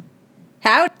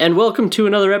Howdy. And welcome to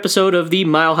another episode of the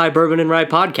Mile High Bourbon and Rye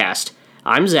podcast.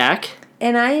 I'm Zach.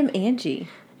 And I am Angie.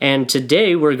 And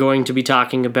today we're going to be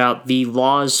talking about the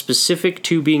laws specific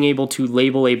to being able to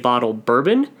label a bottle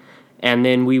bourbon. And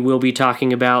then we will be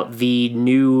talking about the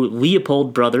new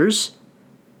Leopold Brothers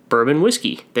bourbon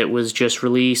whiskey that was just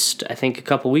released, I think, a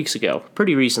couple weeks ago.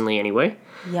 Pretty recently, anyway.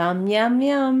 Yum, yum,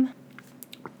 yum.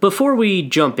 Before we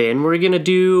jump in, we're going to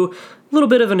do a little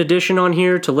bit of an addition on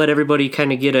here to let everybody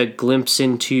kind of get a glimpse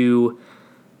into,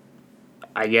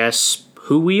 I guess,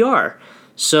 who we are.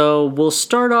 So we'll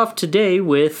start off today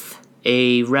with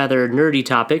a rather nerdy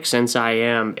topic, since I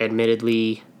am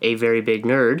admittedly a very big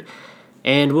nerd.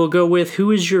 And we'll go with, who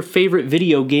is your favorite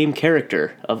video game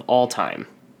character of all time?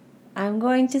 I'm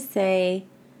going to say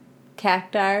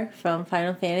Cactar from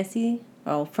Final Fantasy.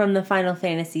 Oh, from the Final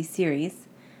Fantasy series.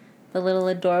 The little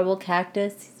adorable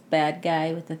cactus. He's a bad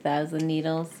guy with 1,000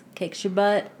 needles. Kicks your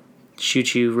butt.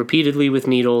 Shoot you repeatedly with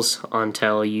needles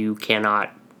until you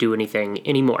cannot do anything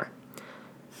anymore.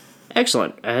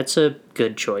 Excellent. That's a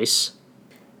good choice.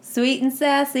 Sweet and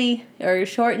sassy. Or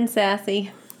short and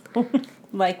sassy.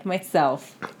 Like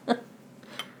myself.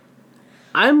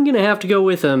 I'm going to have to go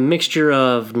with a mixture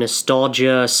of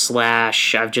nostalgia /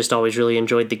 I've just always really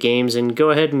enjoyed the games, and go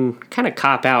ahead and kind of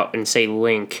cop out and say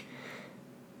Link.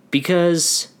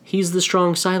 Because he's the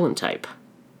strong silent type.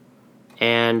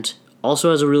 And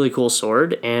also has a really cool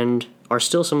sword, and are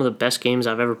still some of the best games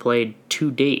I've ever played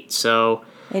to date, so...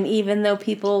 And even though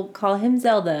people call him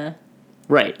Zelda...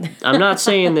 Right. I'm not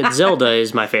saying that Zelda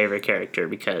is my favorite character,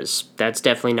 because that's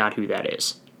definitely not who that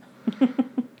is.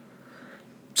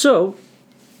 So,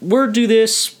 we'll do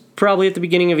this probably at the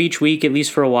beginning of each week, at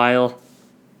least for a while.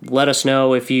 Let us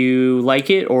know if you like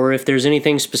it, or if there's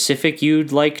anything specific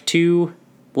you'd like to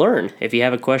learn. If you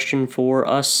have a question for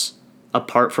us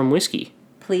apart from whiskey,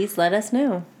 please let us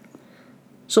know.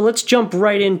 So let's jump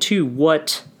right into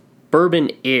what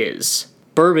bourbon is.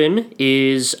 Bourbon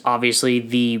is obviously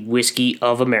the whiskey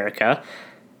of America.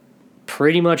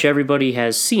 Pretty much everybody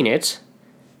has seen it,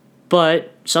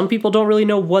 but some people don't really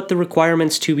know what the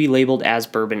requirements to be labeled as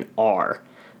bourbon are.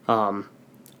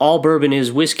 All bourbon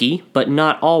is whiskey, but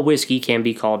not all whiskey can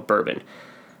be called bourbon.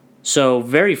 So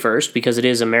very first, because it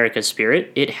is America's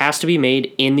spirit, it has to be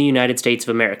made in the United States of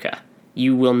America.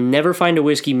 You will never find a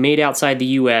whiskey made outside the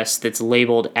U.S. that's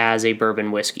labeled as a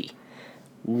bourbon whiskey.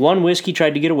 One whiskey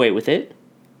tried to get away with it,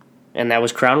 and that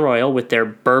was Crown Royal with their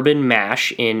bourbon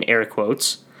mash, in air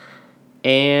quotes.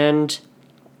 And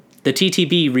the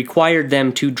TTB required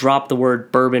them to drop the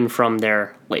word bourbon from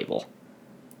their label.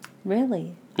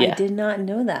 Really? Yeah. I did not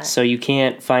know that. So you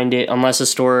can't find it unless a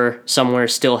store somewhere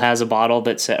still has a bottle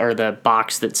that or the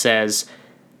box that says,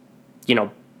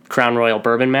 Crown Royal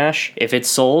Bourbon Mash. If it's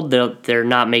sold, they're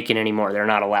not making any more. They're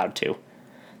not allowed to.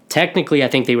 Technically, I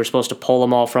think they were supposed to pull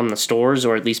them all from the stores,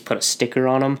 or at least put a sticker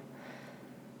on them,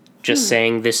 just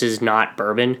saying this is not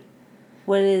bourbon.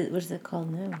 What is it called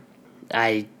now?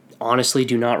 I honestly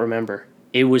do not remember.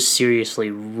 It was seriously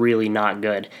really not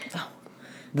good. Oh.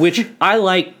 Which I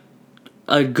like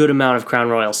a good amount of Crown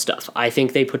Royal stuff. I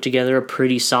think they put together a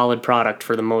pretty solid product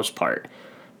for the most part.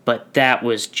 But that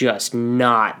was just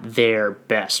not their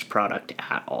best product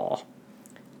at all.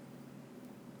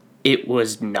 It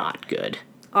was not good.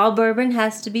 All bourbon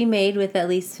has to be made with at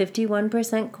least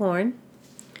 51% corn.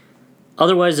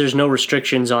 Otherwise, there's no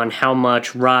restrictions on how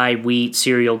much rye, wheat,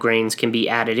 cereal grains can be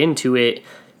added into it.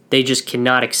 They just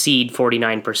cannot exceed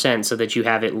 49% so that you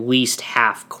have at least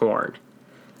half corn.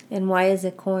 And why is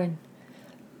it corn?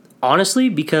 Honestly,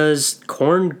 because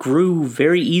corn grew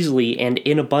very easily and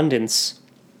in abundance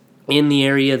in the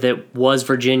area that was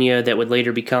Virginia that would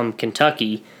later become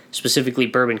Kentucky, specifically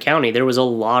Bourbon County. There was a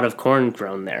lot of corn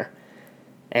grown there.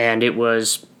 And it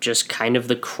was just kind of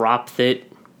the crop that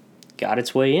got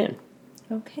its way in.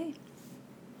 Okay.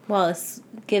 Well, it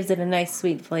gives it a nice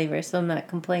sweet flavor, so I'm not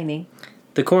complaining.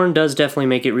 The corn does definitely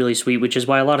make it really sweet, which is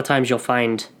why a lot of times you'll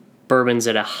find bourbons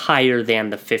at a higher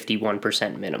than the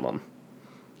 51% minimum.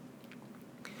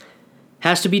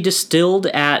 Has to be distilled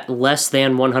at less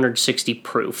than 160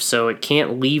 proof, so it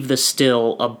can't leave the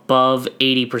still above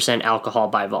 80% alcohol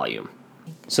by volume.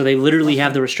 So they literally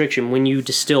have the restriction, when you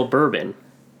distill bourbon,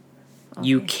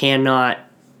 you cannot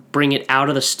bring it out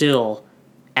of the still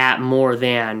at more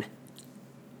than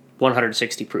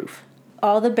 160 proof.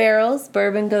 All the barrels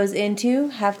bourbon goes into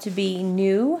have to be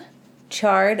new,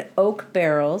 charred oak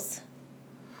barrels.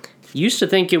 Used to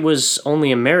think it was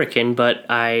only American, but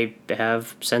I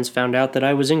have since found out that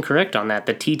I was incorrect on that.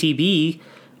 The TTB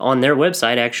on their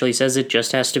website actually says it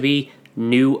just has to be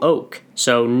new oak.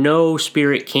 So no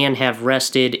spirit can have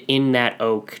rested in that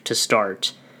oak to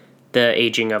start the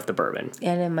aging of the bourbon.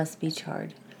 And it must be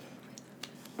charred.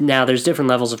 Now, there's different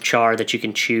levels of char that you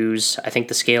can choose. I think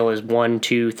the scale is 1,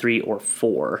 2, 3, or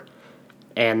 4.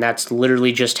 And that's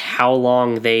literally just how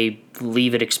long they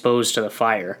leave it exposed to the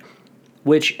fire.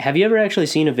 Which, have you ever actually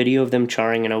seen a video of them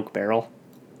charring an oak barrel?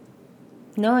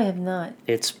 No, I have not.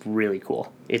 It's really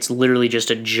cool. It's literally just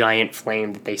a giant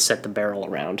flame that they set the barrel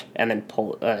around and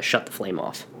then shut the flame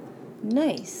off.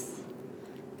 Nice.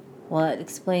 Well, it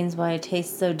explains why it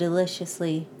tastes so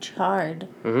deliciously charred.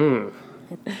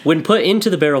 When put into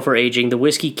the barrel for aging, the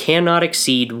whiskey cannot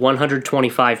exceed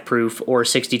 125 proof or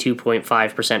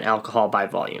 62.5% alcohol by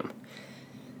volume.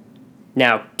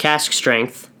 Now, cask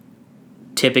strength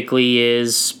typically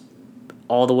is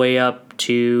all the way up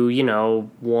to,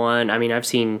 I've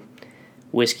seen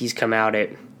whiskeys come out at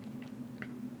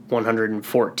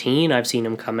 114. I've seen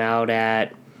them come out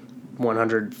at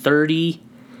 130.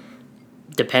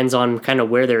 Depends on kind of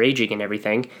where they're aging and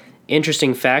everything.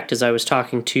 Interesting fact, as I was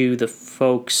talking to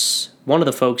one of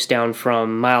the folks down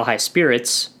from Mile High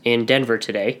Spirits in Denver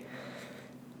today,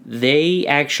 they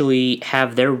actually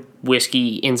have their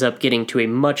whiskey ends up getting to a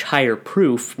much higher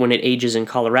proof when it ages in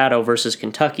Colorado versus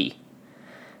Kentucky.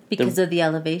 Because of the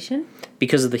elevation?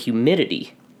 Because of the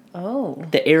humidity. Oh.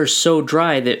 The air is so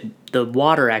dry that the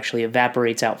water actually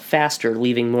evaporates out faster,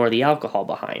 leaving more of the alcohol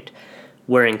behind.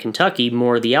 Where in Kentucky,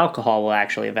 more of the alcohol will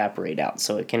actually evaporate out,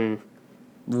 so it can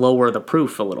lower the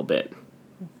proof a little bit.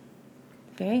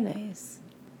 Very nice.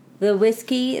 The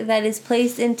whiskey that is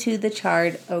placed into the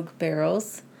charred oak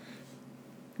barrels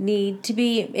need to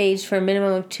be aged for a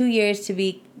minimum of 2 years to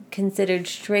be considered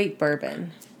straight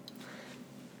bourbon.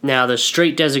 Now, the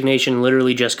straight designation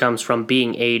literally just comes from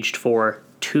being aged for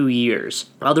 2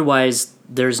 years. Otherwise,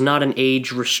 there's not an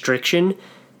age restriction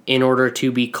in order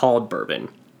to be called bourbon.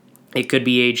 It could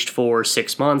be aged for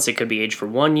 6 months. It could be aged for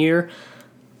 1 year.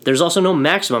 There's also no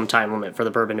maximum time limit for the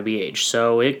bourbon to be aged,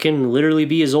 so it can literally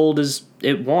be as old as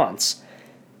it wants.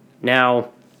 Now,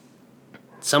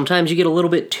 sometimes you get a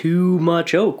little bit too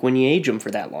much oak when you age them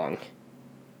for that long.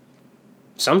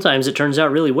 Sometimes it turns out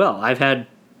really well. I've had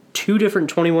 2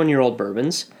 different 21-year-old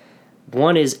bourbons.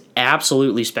 One is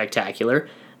absolutely spectacular.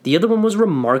 The other one was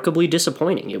remarkably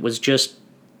disappointing. It was just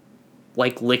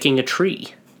like licking a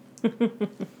tree.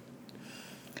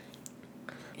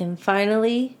 And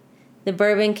finally, the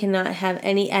bourbon cannot have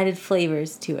any added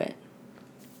flavors to it.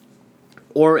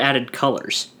 Or added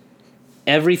colors.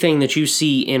 Everything that you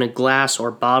see in a glass or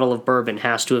bottle of bourbon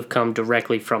has to have come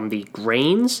directly from the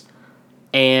grains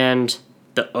and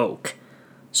the oak.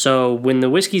 So when the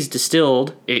whiskey's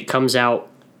distilled, it comes out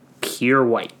pure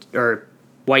white, or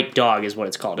white dog is what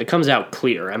it's called. It comes out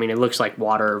clear. I mean, it looks like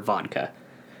water or vodka.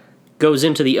 Goes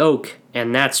into the oak,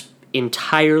 and that's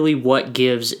entirely what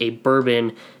gives a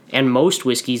bourbon and most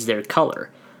whiskeys their color.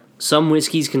 Some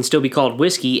whiskeys can still be called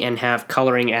whiskey and have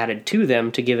coloring added to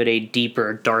them to give it a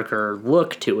deeper, darker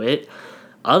look to it.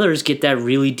 Others get that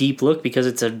really deep look because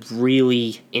it's a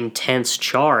really intense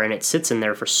char and it sits in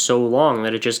there for so long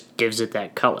that it just gives it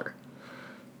that color.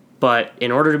 But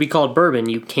in order to be called bourbon,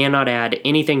 you cannot add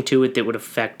anything to it that would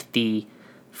affect the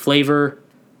flavor,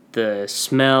 the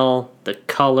smell, the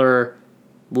color,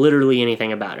 literally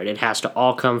anything about it. It has to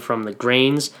all come from the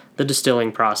grains, the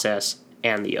distilling process,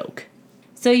 and the oak.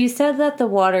 So you said that the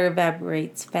water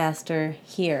evaporates faster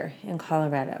here in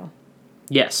Colorado.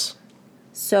 Yes.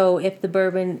 So if the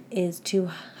bourbon is too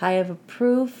high of a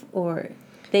proof, or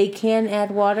they can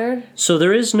add water? So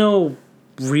there is no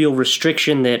real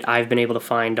restriction that I've been able to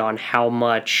find on how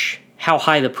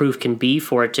high the proof can be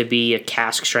for it to be a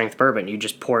cask strength bourbon. You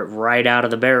just pour it right out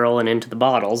of the barrel and into the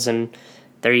bottles, and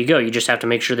there you go. You just have to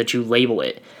make sure that you label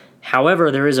it. However,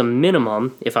 there is a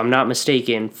minimum, if I'm not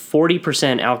mistaken,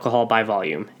 40% alcohol by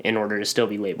volume in order to still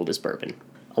be labeled as bourbon.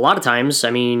 A lot of times,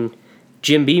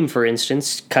 Jim Beam, for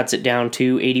instance, cuts it down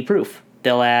to 80 proof.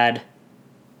 They'll add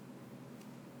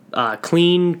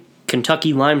clean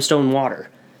Kentucky limestone water,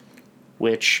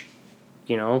 which,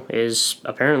 is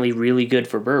apparently really good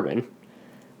for bourbon. A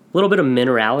little bit of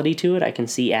minerality to it, I can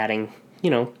see adding,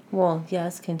 Well,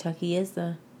 yes, Kentucky is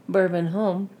the bourbon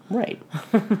home. Right.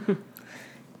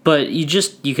 But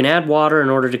you can add water in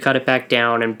order to cut it back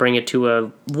down and bring it to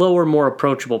a lower, more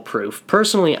approachable proof.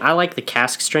 Personally, I like the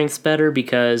cask strengths better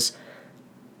because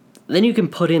then you can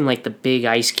put in like the big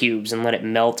ice cubes and let it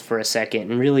melt for a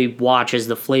second and really watch as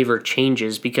the flavor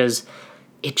changes, because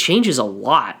it changes a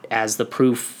lot as the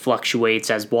proof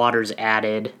fluctuates, as water's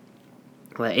added.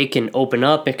 It can open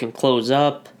up, it can close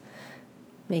up.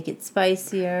 Make it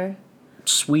spicier.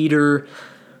 Sweeter.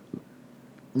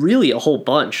 Really a whole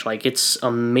bunch. It's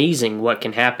amazing what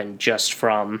can happen just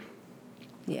from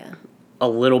a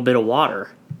little bit of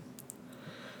water.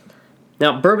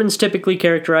 Now, bourbon's typically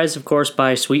characterized, of course,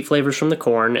 by sweet flavors from the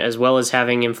corn, as well as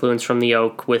having influence from the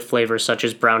oak with flavors such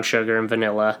as brown sugar and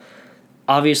vanilla.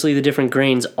 Obviously, the different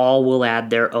grains all will add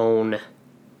their own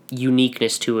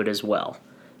uniqueness to it as well,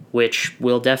 which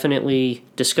we'll definitely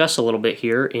discuss a little bit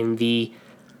here in the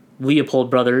Leopold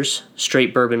Brothers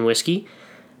Straight Bourbon Whiskey.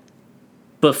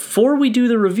 Before we do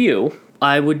the review,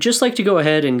 I would just like to go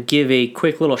ahead and give a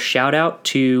quick little shout out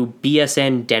to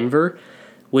BSN Denver,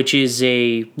 which is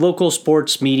a local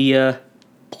sports media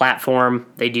platform.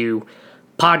 They do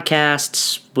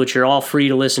podcasts, which are all free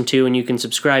to listen to and you can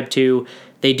subscribe to.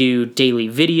 They do daily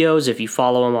videos if you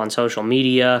follow them on social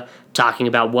media, talking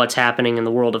about what's happening in the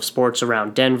world of sports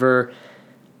around Denver.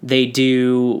 They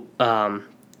do,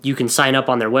 you can sign up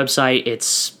on their website.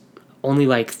 It's only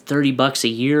like $30 a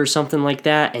year or something like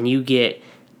that, and you get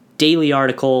daily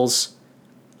articles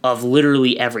of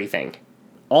literally everything.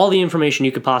 All the information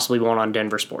you could possibly want on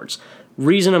Denver sports.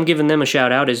 Reason I'm giving them a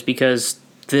shout out is because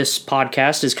this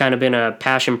podcast has kind of been a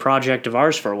passion project of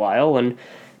ours for a while, and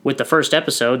with the first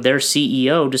episode, their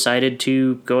CEO decided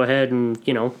to go ahead and,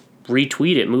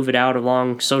 retweet it, move it out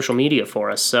along social media for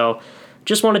us. So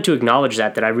just wanted to acknowledge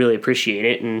that I really appreciate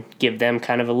it and give them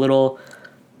kind of a little,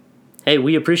 hey,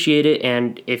 we appreciate it,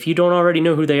 and if you don't already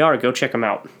know who they are, go check them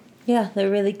out. Yeah, they're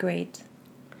really great.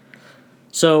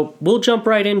 So we'll jump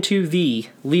right into the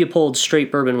Leopold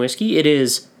Straight Bourbon Whiskey. It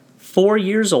is 4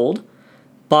 years old,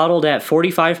 bottled at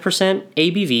 45%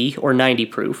 ABV or 90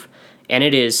 proof, and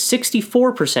it is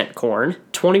 64% corn,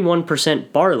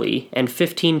 21% barley, and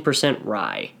 15%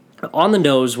 rye. On the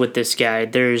nose with this guy,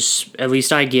 at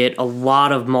least I get a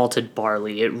lot of malted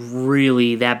barley.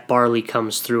 That barley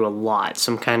comes through a lot.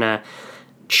 Some kind of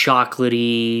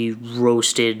chocolatey,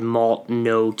 roasted malt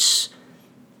notes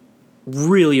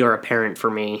really are apparent for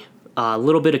me. A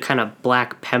little bit of kind of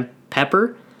black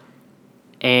pepper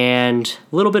and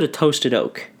a little bit of toasted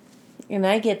oak. And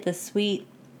I get the sweet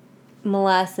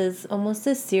molasses, almost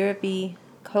a syrupy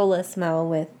cola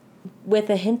smell with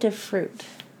a hint of fruit.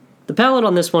 The palate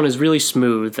on this one is really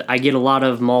smooth. I get a lot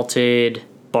of malted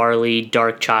barley,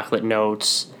 dark chocolate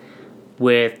notes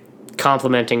with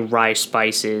complementing rye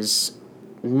spices.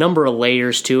 Number of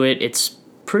layers to it. It's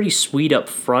pretty sweet up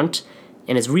front,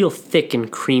 and it's real thick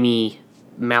and creamy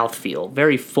mouthfeel.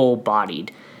 Very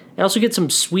full-bodied. I also get some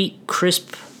sweet,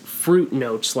 crisp fruit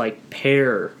notes like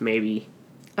pear, maybe.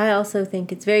 I also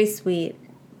think it's very sweet,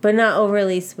 but not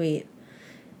overly sweet.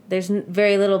 There's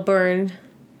very little burn,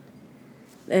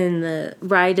 and the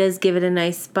rye does give it a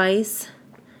nice spice.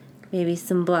 Maybe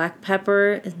some black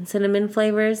pepper and cinnamon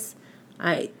flavors.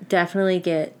 I definitely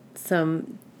get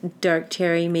some dark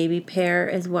cherry, maybe pear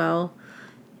as well,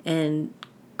 and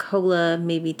cola,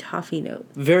 maybe toffee note.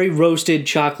 Very roasted,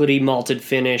 chocolatey, malted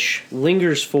finish.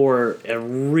 Lingers for a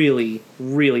really,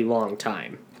 really long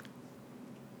time.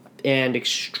 And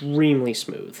extremely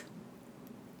smooth.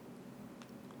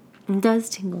 It does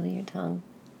tingle your tongue.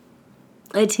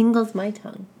 It tingles my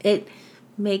tongue. It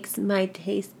makes my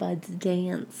taste buds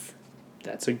dance.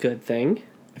 That's a good thing.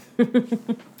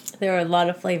 There are a lot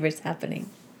of flavors happening.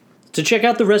 To check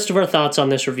out the rest of our thoughts on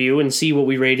this review and see what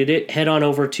we rated it, head on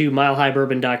over to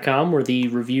milehighbourbon.com where the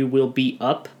review will be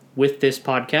up with this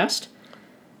podcast.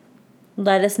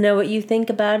 Let us know what you think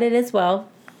about it as well.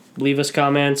 Leave us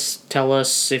comments. Tell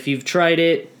us if you've tried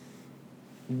it,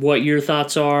 what your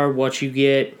thoughts are, what you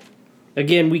get.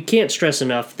 Again, we can't stress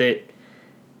enough that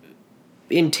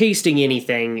in tasting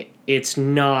anything, it's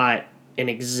not an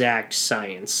exact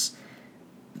science.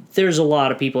 There's a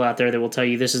lot of people out there that will tell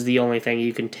you this is the only thing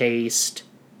you can taste.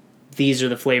 These are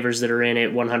the flavors that are in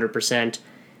it 100%.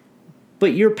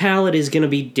 But your palate is going to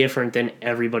be different than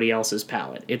everybody else's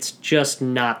palate. It's just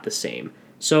not the same.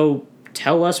 So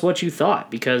tell us what you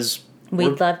thought, because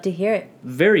we'd love to hear it.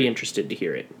 Very interested to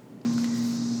hear it.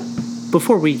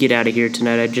 Before we get out of here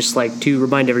tonight, I'd just like to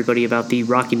remind everybody about the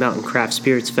Rocky Mountain Craft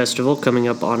Spirits Festival coming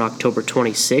up on October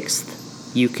 26th.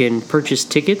 You can purchase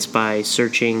tickets by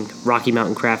searching Rocky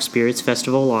Mountain Craft Spirits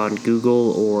Festival on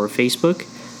Google or Facebook.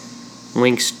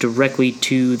 Links directly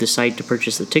to the site to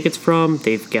purchase the tickets from.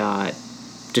 They've got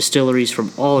distilleries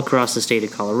from all across the state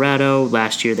of Colorado.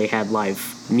 Last year they had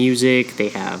live music, they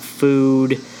have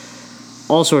food,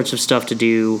 all sorts of stuff to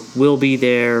do. We'll be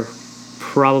there,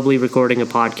 probably recording a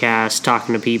podcast,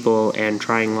 talking to people, and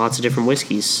trying lots of different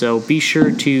whiskeys. So be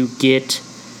sure to get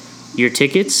your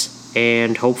tickets,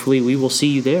 and hopefully we will see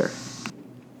you there.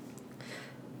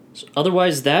 So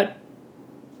otherwise, that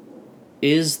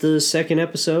is the second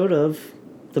episode of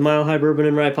the Mile High Bourbon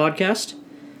and Rye podcast.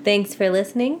 Thanks for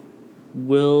listening.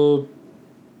 We'll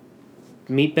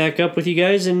meet back up with you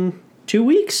guys in 2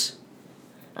 weeks.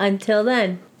 Until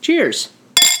then. Cheers.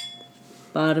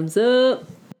 Bottoms up.